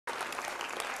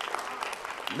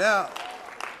Now,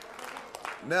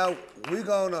 now we're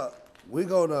gonna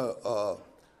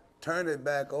turn it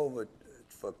back over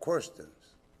for questions.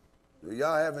 Do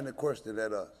y'all have any questions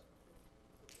at us?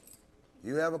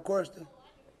 You have a question?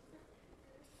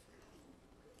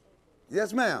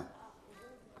 Yes, ma'am.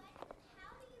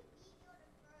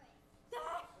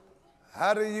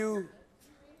 How do you,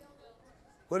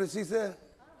 what did she say?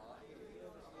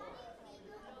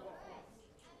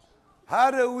 How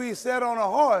do we sit on a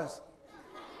horse?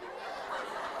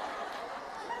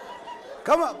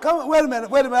 Come on, wait a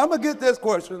minute. I'm gonna get this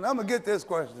question. How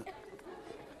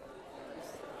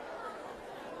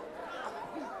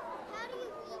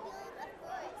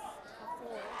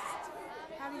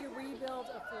do you rebuild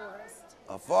a forest?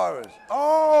 A forest.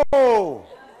 Oh,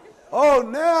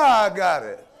 now I got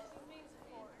it.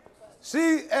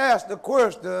 She asked the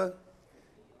question,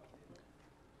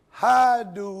 how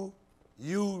do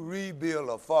you rebuild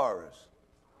a forest?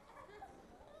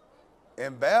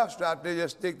 In Bastrop, they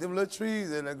just stick them little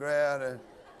trees in the ground and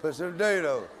put some dirt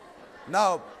over.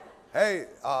 No, hey,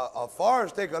 a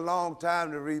forest take a long time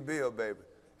to rebuild, baby.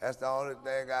 That's the only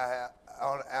thing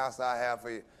only answer I have for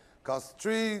you. Because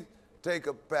trees take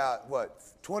about,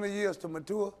 20 years to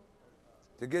mature,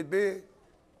 to get big,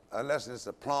 unless it's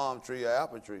a plum tree or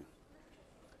apple tree.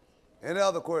 Any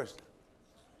other question?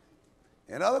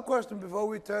 Any other question before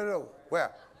we turn it over?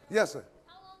 Where? Yes, sir.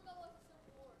 How long ago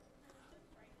was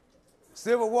the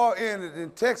Civil War ended in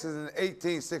Texas in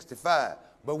 1865,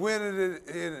 but when did it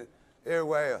end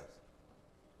everywhere else?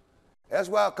 That's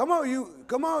why, come on,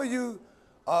 you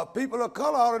people of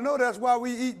color ought to know that's why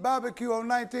we eat barbecue on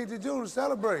 19th of June to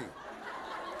celebrate.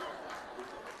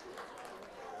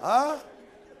 Huh?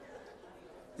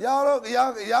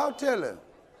 Y'all tell him.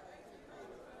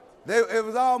 It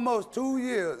was almost 2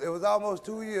 years. It was almost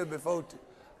 2 years before,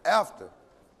 after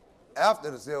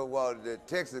the Civil War, that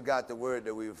Texas got the word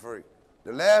that we were free.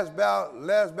 The last battle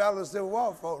of the Civil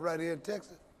War fought right here in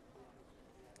Texas.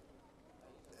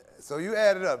 So you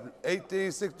add it up,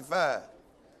 1865.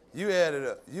 You add it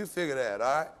up. You figure that,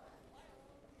 all right?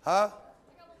 Huh?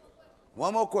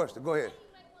 One more question. Go ahead.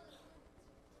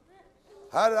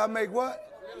 How did I make what?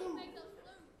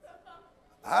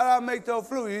 How did I make those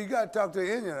flutes? You got to talk to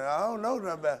the Indian. I don't know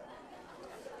nothing about it.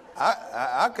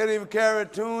 I couldn't even carry a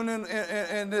tune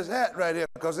in this hat right here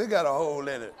because it got a hole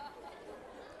in it.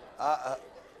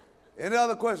 Any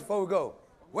other questions before we go?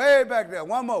 Way back there.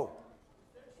 One more.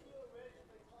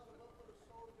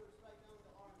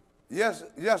 Yes,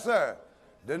 sir.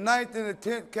 The 9th and the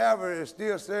 10th Cavalry is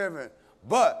still serving,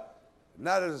 but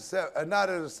not as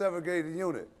a segregated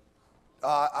unit.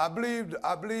 I believe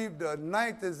the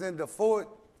 9th is in the 4th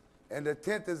and the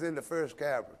 10th is in the 1st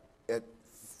Cavalry at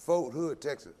Fort Hood,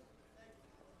 Texas.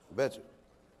 Bet you.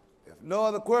 If no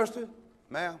other question,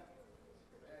 ma'am.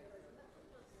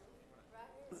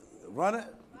 Run it.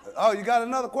 Oh, you got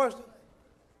another question?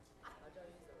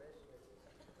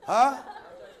 Huh?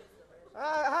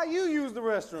 How you use the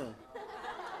restroom?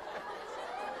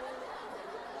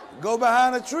 Go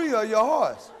behind a tree or your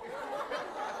horse.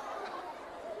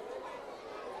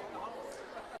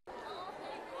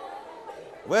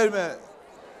 Wait a minute.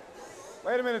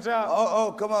 Wait a minute, y'all.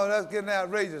 Oh, come on, that's getting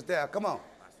outrageous there. Come on.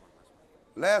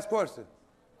 Last question.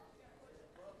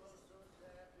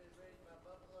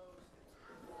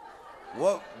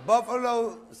 What,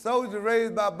 buffalo soldier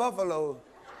raised by buffalo?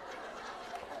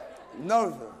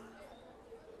 No, sir.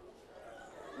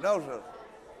 No, sir.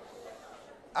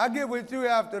 I'll get with you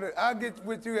after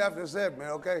the segment,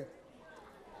 okay?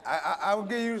 I will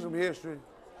give you some history.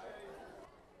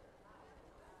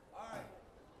 All right.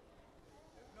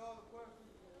 If no other questions,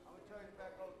 I'm gonna turn you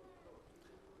back over to the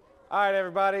floor. All right,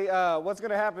 everybody. What's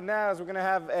going to happen now is we're going to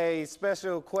have a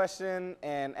special question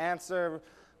and answer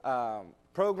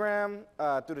program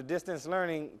through the distance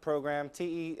learning program,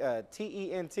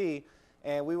 TENT,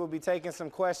 and we will be taking some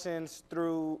questions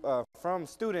from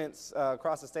students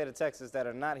across the state of Texas that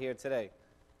are not here today.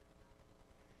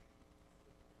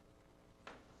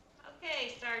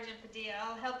 Okay, Sergeant Padilla,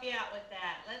 I'll help you out with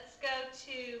that. Let's go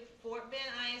to Fort Bend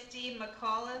ISD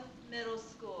McAuliffe Middle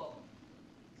School.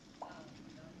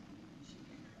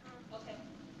 Okay.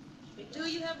 Do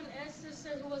you have an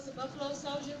ancestor who was a Buffalo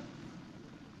soldier?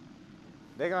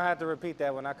 They're going to have to repeat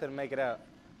that one. I couldn't make it out.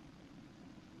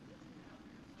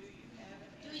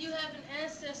 Do you have an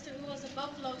ancestor who was a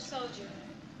Buffalo soldier?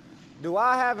 Do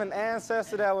I have an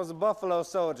ancestor that was a Buffalo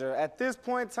soldier? At this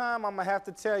point in time, I'm going to have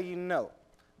to tell you no.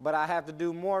 But I have to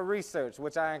do more research,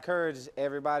 which I encourage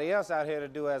everybody else out here to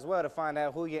do as well, to find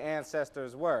out who your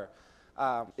ancestors were.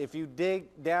 If you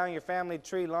dig down your family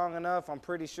tree long enough, I'm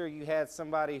pretty sure you had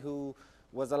somebody who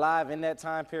was alive in that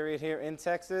time period here in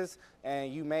Texas,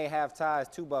 and you may have ties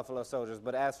to Buffalo Soldiers.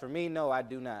 But as for me, no, I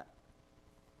do not.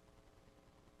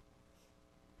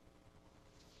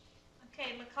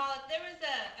 Okay, McCullough, there was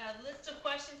a list of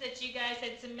questions that you guys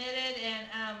had submitted,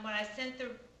 and when I sent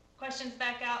the questions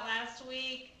back out last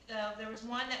week, there was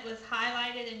one that was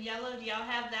highlighted in yellow. Do y'all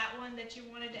have that one that you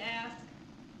wanted to ask?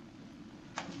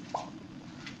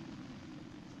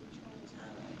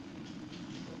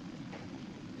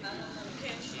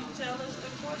 Can she tell us the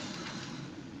question?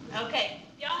 Okay,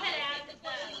 y'all had asked,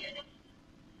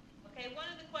 okay, one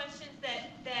of the questions that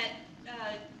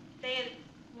they had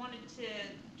wanted to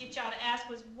get y'all to ask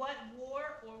was, what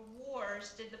war or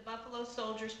wars did the Buffalo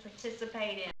Soldiers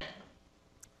participate in?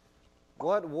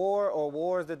 What war or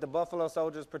wars did the Buffalo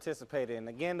Soldiers participate in?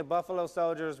 Again, the Buffalo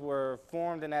Soldiers were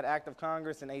formed in that act of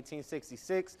Congress in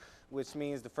 1866, which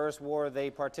means the first war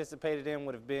they participated in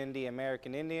would have been the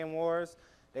American Indian Wars.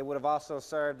 They would have also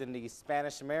served in the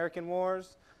Spanish-American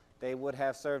Wars. They would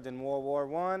have served in World War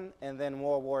I and then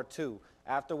World War II.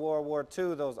 After World War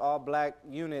II, those all-black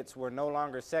units were no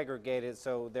longer segregated,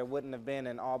 so there wouldn't have been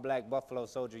an all-black Buffalo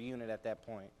Soldier unit at that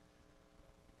point.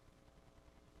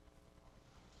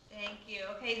 Thank you.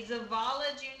 Okay,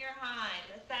 Zavala Junior High,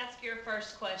 let's ask your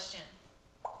first question.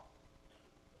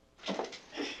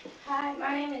 Hi,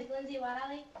 my name is Lindsay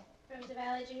Wiley from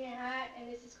Zavala Junior High, and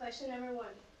this is question number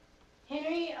 1.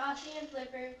 Henry Ossian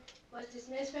Flipper was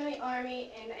dismissed from the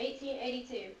Army in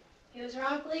 1882. He was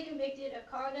wrongfully convicted of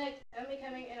conduct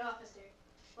unbecoming an officer.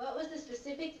 What was the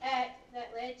specific act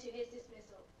that led to his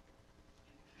dismissal?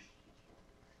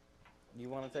 You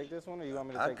want to take this one, or you want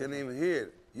me to take I couldn't even hear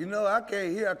it. You know, I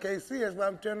can't hear, I can't see. That's why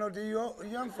I'm turning over to you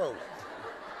young folks.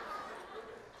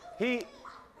 He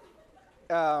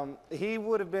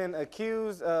would have been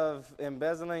accused of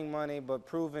embezzling money but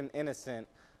proven innocent.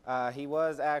 He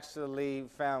was actually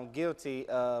found guilty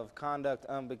of conduct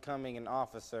unbecoming an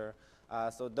officer.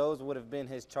 So those would have been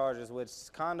his charges, which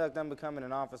conduct unbecoming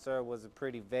an officer was a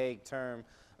pretty vague term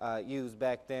used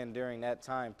back then during that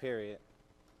time period.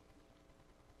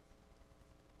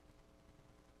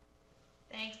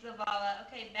 Thanks, Zavala.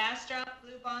 Okay, Bastrop,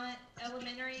 Bluebonnet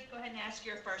Elementary, go ahead and ask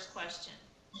your first question.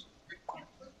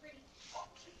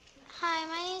 Hi,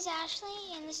 my name is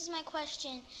Ashley, and this is my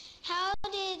question. How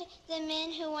did the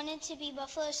men who wanted to be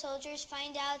Buffalo Soldiers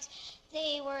find out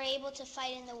they were able to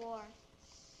fight in the war?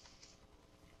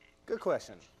 Good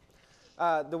question.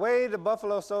 The way the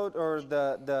Buffalo Soldiers, or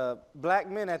the black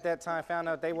men at that time found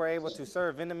out they were able to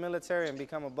serve in the military and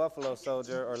become a Buffalo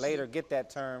Soldier, or later get that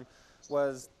term,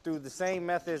 was through the same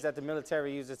methods that the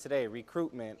military uses today: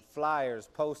 recruitment, flyers,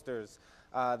 posters.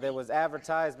 There was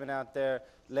advertisement out there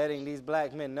letting these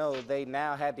black men know they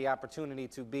now had the opportunity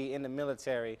to be in the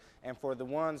military. And for the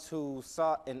ones who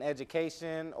sought an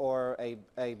education or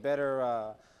a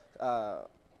better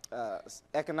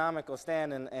economical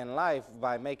stand in life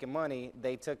by making money,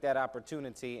 they took that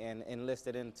opportunity and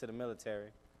enlisted into the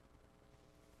military.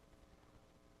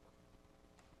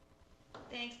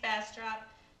 Thanks, Bastrop.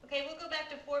 Okay, we'll go back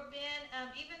to Fort Bend.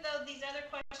 Even though these other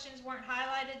questions weren't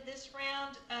highlighted this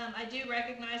round, I do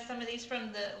recognize some of these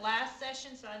from the last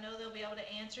session, so I know they'll be able to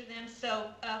answer them.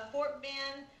 So Fort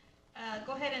Bend,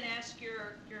 go ahead and ask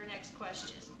your next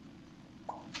question.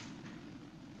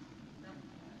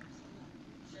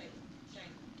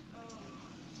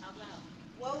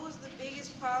 What was the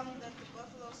biggest problem that the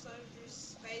Buffalo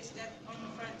Soldiers faced on the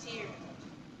frontier?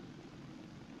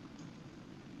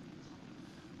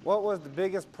 What was the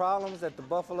biggest problems that the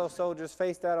Buffalo Soldiers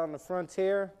faced out on the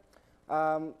frontier?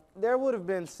 There would have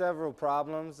been several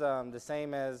problems, the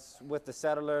same as with the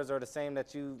settlers, or the same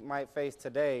that you might face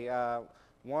today.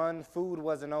 One, food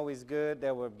wasn't always good.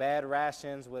 There were bad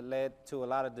rations, which led to a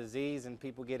lot of disease and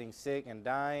people getting sick and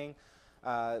dying.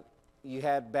 You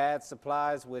had bad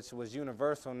supplies, which was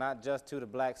universal, not just to the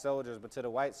black soldiers, but to the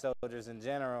white soldiers in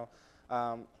general.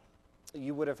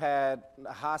 You would have had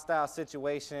hostile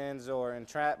situations or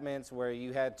entrapments where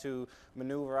you had to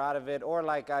maneuver out of it, or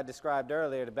like I described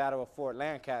earlier, the Battle of Fort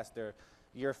Lancaster.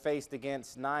 You're faced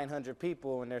against 900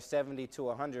 people and there's 70 to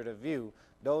 100 of you.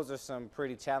 Those are some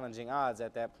pretty challenging odds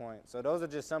at that point. So those are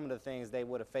just some of the things they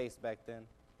would have faced back then.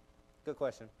 Good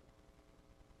question.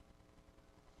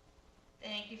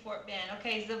 Thank you, Fort Bend.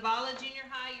 Okay, Zavala Junior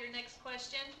High, your next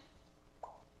question.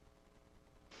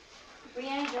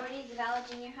 Brianna Jordy, Zavala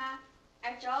Junior High.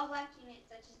 After all black units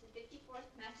such as the 54th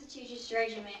Massachusetts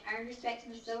Regiment earned respect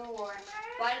in the Civil War,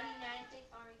 why did the United States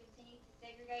Army continue to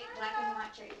segregate black and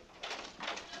white troops?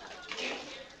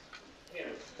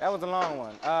 That was a long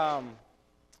one.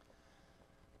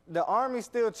 The Army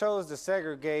still chose to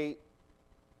segregate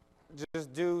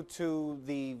just due to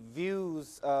the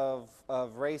views of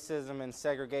racism and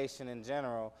segregation in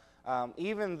general.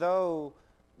 Even though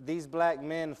these black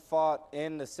men fought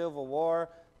in the Civil War,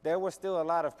 there were still a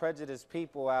lot of prejudiced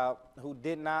people out who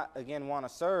did not, again, want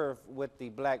to serve with the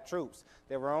black troops.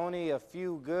 There were only a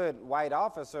few good white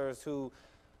officers who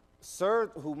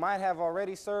served, who might have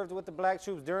already served with the black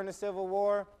troops during the Civil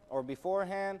War or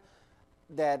beforehand,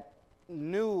 that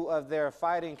knew of their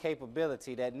fighting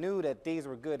capability, that knew that these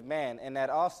were good men, and that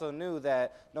also knew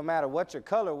that no matter what your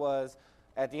color was,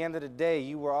 at the end of the day,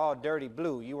 you were all dirty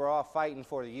blue. You were all fighting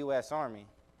for the U.S. Army.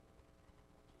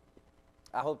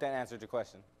 I hope that answered your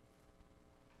question.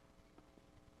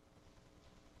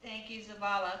 Thank you,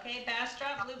 Zavala. Okay,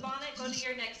 Bastrop, Bluebonnet, go to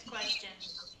your next question.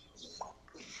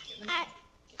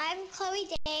 I'm Chloe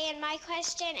Day, and my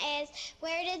question is,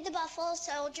 where did the Buffalo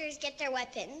Soldiers get their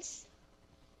weapons?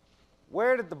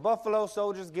 Where did the Buffalo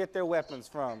Soldiers get their weapons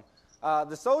from?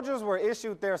 The soldiers were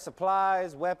issued their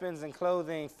supplies, weapons, and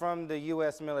clothing from the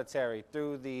U.S. military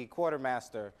through the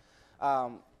quartermaster.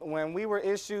 When we were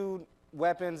issued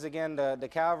weapons, again, the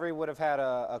cavalry would have had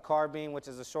a carbine, which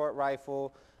is a short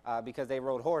rifle, because they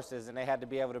rode horses, and they had to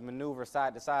be able to maneuver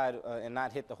side to side and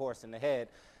not hit the horse in the head.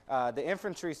 The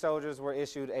infantry soldiers were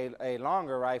issued a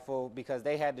longer rifle because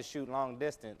they had to shoot long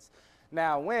distance.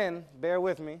 Now, bear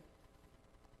with me,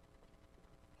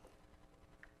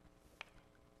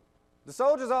 the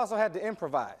soldiers also had to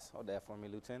improvise. Hold that for me,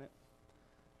 Lieutenant.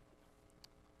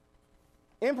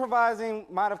 Improvising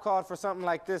might have called for something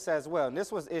like this as well. And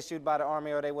this was issued by the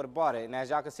Army or they would have bought it. And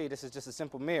as y'all can see, this is just a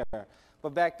simple mirror.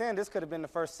 But back then, this could have been the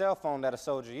first cell phone that a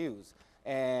soldier used.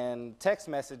 And text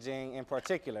messaging in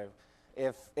particular.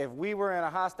 If we were in a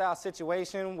hostile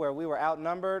situation where we were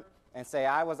outnumbered, and say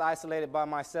I was isolated by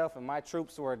myself and my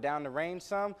troops were down the range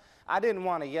some, I didn't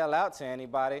want to yell out to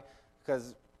anybody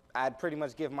because I'd pretty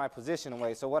much give my position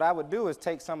away. So what I would do is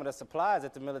take some of the supplies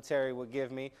that the military would give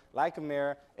me, like a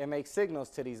mirror, and make signals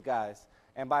to these guys.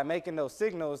 And by making those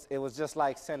signals, it was just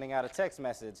like sending out a text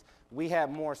message. We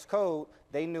had Morse code.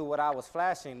 They knew what I was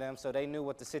flashing them, so they knew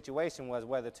what the situation was,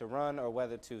 whether to run or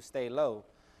whether to stay low.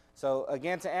 So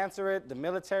again, to answer it, the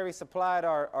military supplied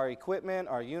our equipment,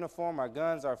 our uniform, our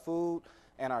guns, our food,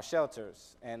 and our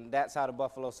shelters. And that's how the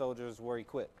Buffalo Soldiers were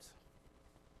equipped.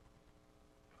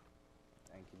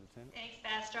 Thank you, Lieutenant. Thanks,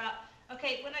 Bastrop.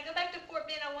 Okay, when I go back to Fort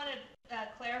Bend, I want to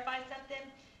clarify something.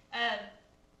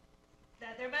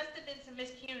 That there must have been some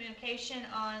miscommunication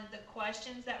on the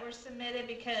questions that were submitted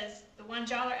because the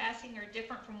ones y'all are asking are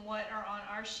different from what are on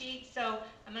our sheet. So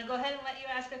I'm going to go ahead and let you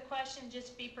ask a question.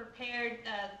 Just be prepared.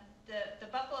 The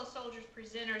Buffalo Soldiers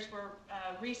presenters were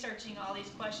researching all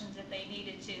these questions if they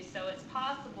needed to. So it's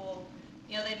possible,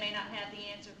 you know, they may not have the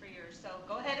answer for yours. So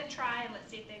go ahead and try and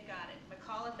let's see if they've got it.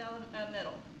 McAuliffe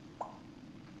Middle.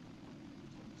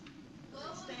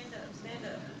 Stand up, stand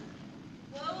up.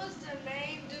 What was the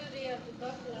main duty of the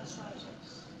Buffalo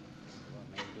Soldiers?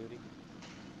 Main duty?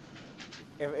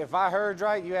 If I heard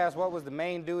right, you asked what was the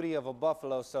main duty of a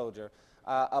Buffalo Soldier.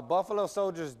 A Buffalo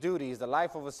Soldier's duties, the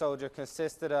life of a soldier,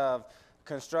 consisted of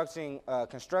constructing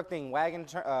wagon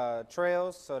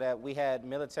trails so that we had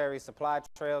military supply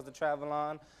trails to travel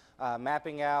on,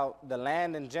 mapping out the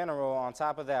land in general, on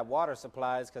top of that water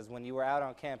supplies, because when you were out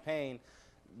on campaign,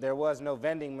 there was no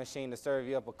vending machine to serve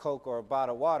you up a Coke or a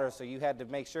bottle of water, so you had to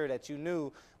make sure that you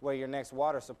knew where your next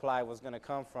water supply was going to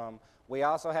come from. We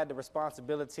also had the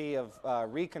responsibility of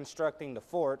reconstructing the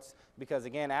forts because,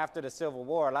 again, after the Civil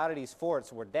War, a lot of these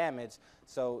forts were damaged.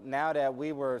 So now that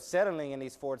we were settling in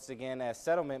these forts again, as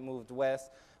settlement moved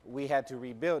west, we had to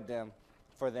rebuild them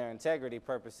for their integrity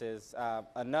purposes.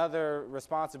 Another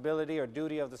responsibility or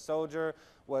duty of the soldier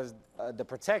was the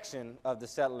protection of the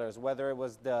settlers, whether it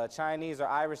was the Chinese or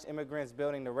Irish immigrants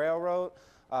building the railroad,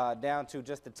 down to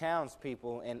just the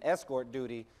townspeople in escort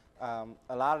duty.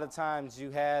 A lot of the times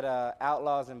you had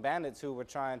outlaws and bandits who were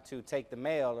trying to take the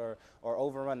mail or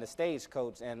overrun the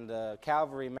stagecoach, and the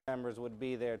cavalry members would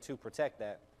be there to protect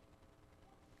that.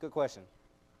 Good question.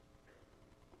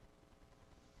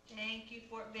 Thank you,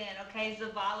 Fort Bend. Okay,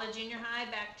 Zavala Junior High,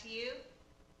 back to you.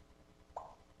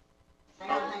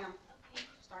 Hang on.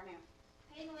 Start now.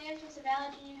 Hayden Williams from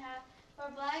Zavala Junior High.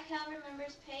 Were black cavalry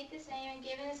members paid the same and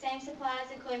given the same supplies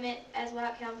and equipment as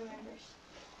white cavalry members?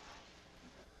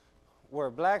 Were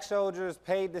black soldiers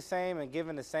paid the same and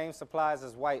given the same supplies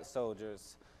as white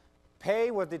soldiers?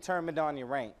 Pay was determined on your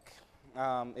rank.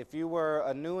 If you were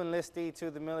a new enlistee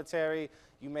to the military,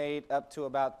 you made up to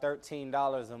about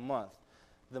 $13 a month.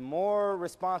 The more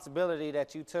responsibility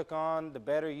that you took on, the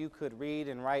better you could read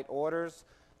and write orders,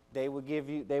 they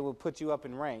would put you up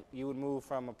in rank. You would move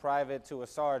from a private to a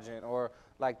sergeant, or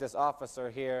like this officer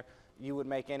here, you would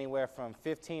make anywhere from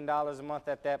 $15 a month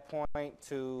at that point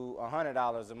to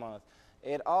 $100 a month.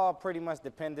 It all pretty much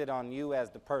depended on you as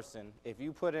the person. If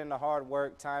you put in the hard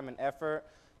work, time, and effort,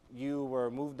 you were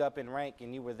moved up in rank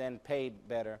and you were then paid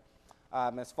better.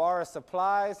 As far as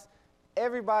supplies,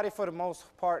 everybody for the most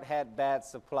part had bad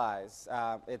supplies.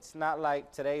 It's not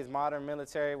like today's modern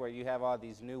military where you have all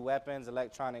these new weapons,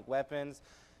 electronic weapons.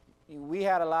 We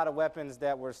had a lot of weapons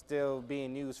that were still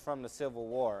being used from the Civil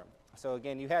War. So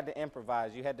again, you had to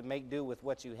improvise. You had to make do with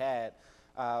what you had.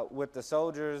 With the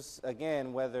soldiers,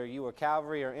 again, whether you were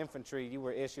cavalry or infantry, you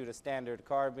were issued a standard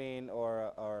carbine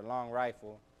or a long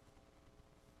rifle.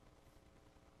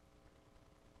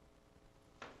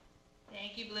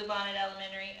 Thank you, Bluebonnet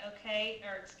Elementary. Okay,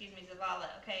 or excuse me, Zavala.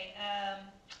 Okay,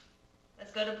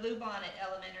 let's go to Bluebonnet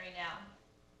Elementary now.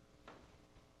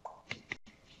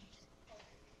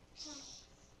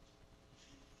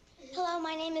 Hello,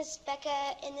 my name is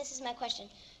Becca, and this is my question.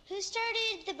 Who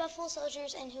started the Buffalo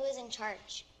Soldiers and who is in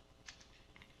charge?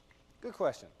 Good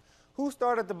question. Who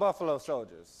started the Buffalo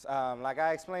Soldiers? Like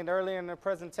I explained earlier in the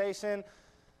presentation,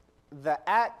 the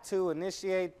act to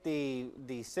initiate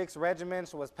the 6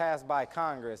 regiments was passed by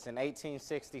Congress in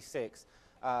 1866.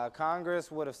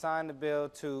 Congress would have signed a bill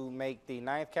to make the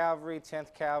 9th Cavalry,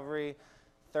 10th Cavalry,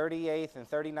 38th and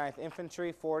 39th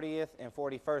Infantry, 40th and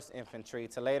 41st Infantry,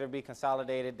 to later be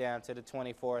consolidated down to the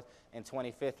 24th and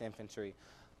 25th Infantry.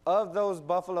 Of those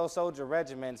Buffalo Soldier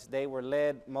regiments, they were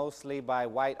led mostly by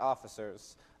white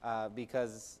officers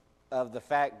because of the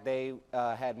fact they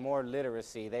had more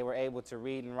literacy. They were able to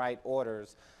read and write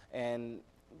orders, and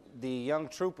the young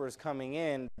troopers coming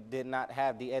in did not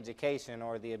have the education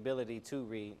or the ability to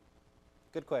read.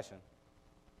 Good question.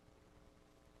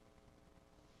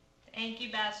 Thank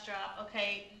you, Bastrop.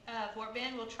 Okay, Fort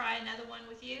Bend, we'll try another one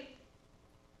with you.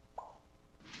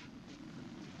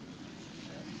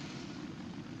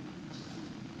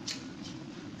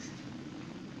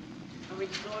 I'm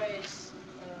victorious.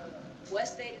 What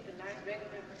state did the 9th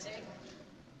Regiment protect?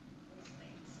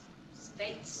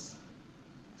 States.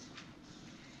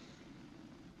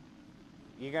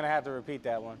 You're going to have to repeat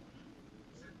that one.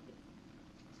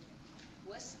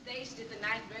 What states did the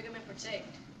 9th Regiment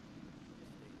protect?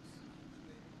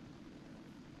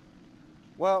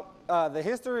 Well, the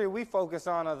history we focus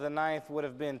on of the 9th would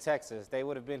have been Texas. They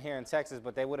would have been here in Texas,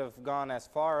 but they would have gone as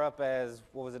far up as,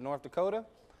 what was it, North Dakota?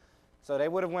 So they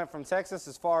would have went from Texas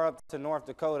as far up to North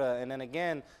Dakota. And then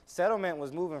again, settlement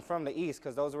was moving from the east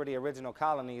because those were the original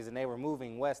colonies, and they were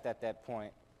moving west at that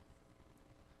point.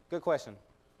 Good question.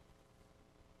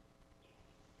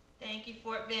 Thank you,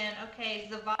 Fort Bend. Okay,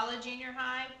 Zavala Junior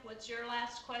High, what's your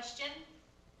last question?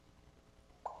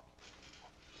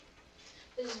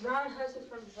 This is Brian Hudson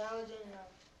from Zavala Junior High.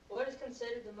 What is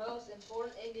considered the most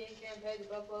important Indian campaign the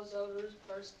Buffalo Soldiers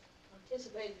first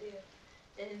participated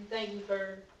in? And thank you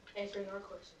for answering our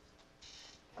questions.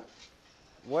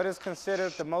 What is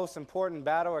considered the most important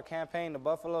battle or campaign the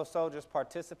Buffalo Soldiers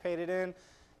participated in?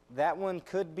 That one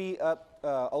could be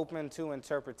open to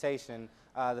interpretation.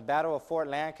 The Battle of Fort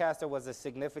Lancaster was a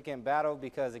significant battle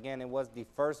because, again, it was the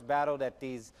first battle that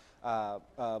these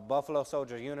Buffalo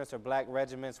Soldier units or black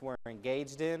regiments were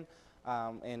engaged in.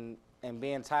 And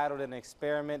being titled an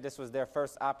experiment, this was their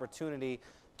first opportunity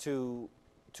to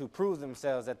prove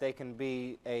themselves that they can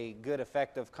be a good,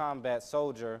 effective combat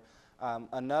soldier.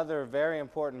 Another very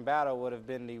important battle would have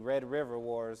been the Red River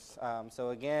Wars. So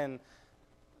again,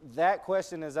 that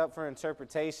question is up for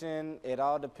interpretation. It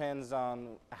all depends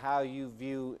on how you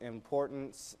view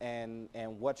importance and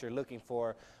what you're looking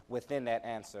for within that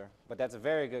answer. But that's a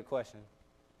very good question.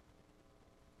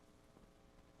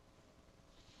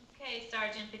 Okay,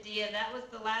 Sergeant Padilla, that was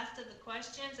the last of the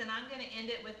questions, and I'm going to end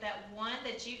it with that one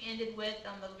that you ended with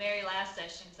on the very last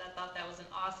session, because I thought that was an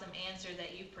awesome answer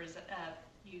that you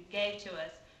gave to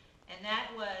us. And that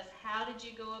was, how did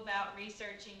you go about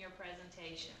researching your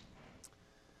presentation?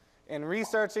 In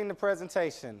researching the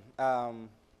presentation, a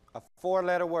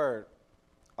 4-letter word,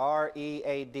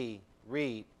 R-E-A-D,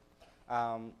 read.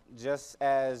 Just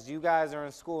as you guys are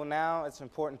in school now, it's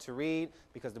important to read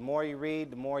because the more you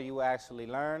read, the more you actually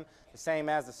learn. The same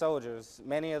as the soldiers.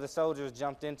 Many of the soldiers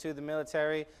jumped into the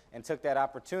military and took that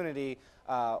opportunity,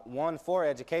 1, for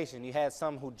education. You had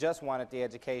some who just wanted the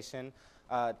education,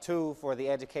 2, for the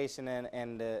education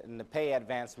and the pay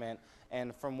advancement.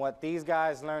 And from what these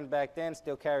guys learned back then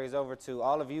still carries over to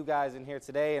all of you guys in here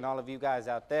today and all of you guys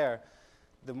out there.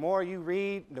 The more you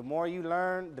read, the more you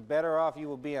learn, the better off you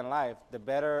will be in life. The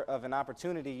better of an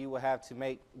opportunity you will have to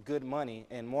make good money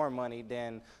and more money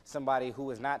than somebody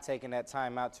who is not taking that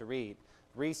time out to read.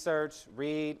 Research,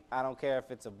 read, I don't care if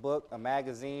it's a book, a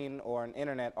magazine, or an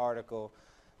internet article.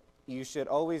 you should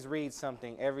always read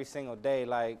something every single day.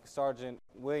 Like Sergeant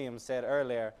Williams said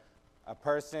earlier, a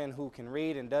person who can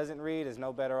read and doesn't read is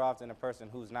no better off than a person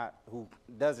who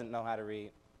doesn't know how to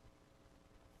read.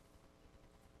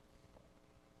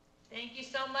 Thank you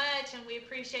so much, and we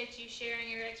appreciate you sharing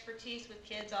your expertise with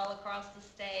kids all across the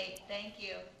state. Thank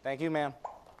you. Thank you, ma'am.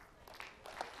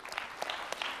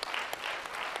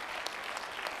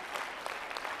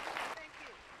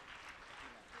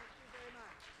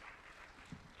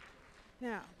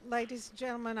 Now, ladies and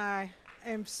gentlemen, I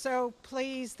am so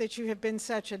pleased that you have been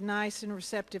such a nice and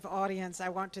receptive audience. I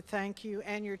want to thank you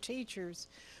and your teachers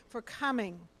for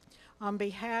coming on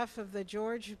behalf of the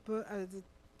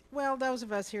those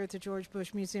of us here at the George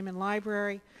Bush Museum and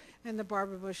Library and the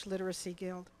Barbara Bush Literacy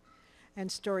Guild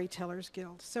and Storytellers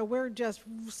Guild. So we're just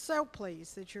so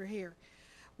pleased that you're here.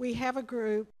 We have a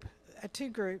group, two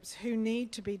groups, who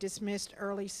need to be dismissed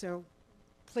early, so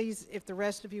please, if the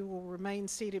rest of you will remain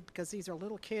seated, because these are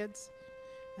little kids,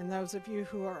 and those of you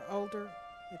who are older,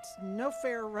 it's no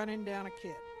fair running down a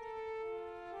kid.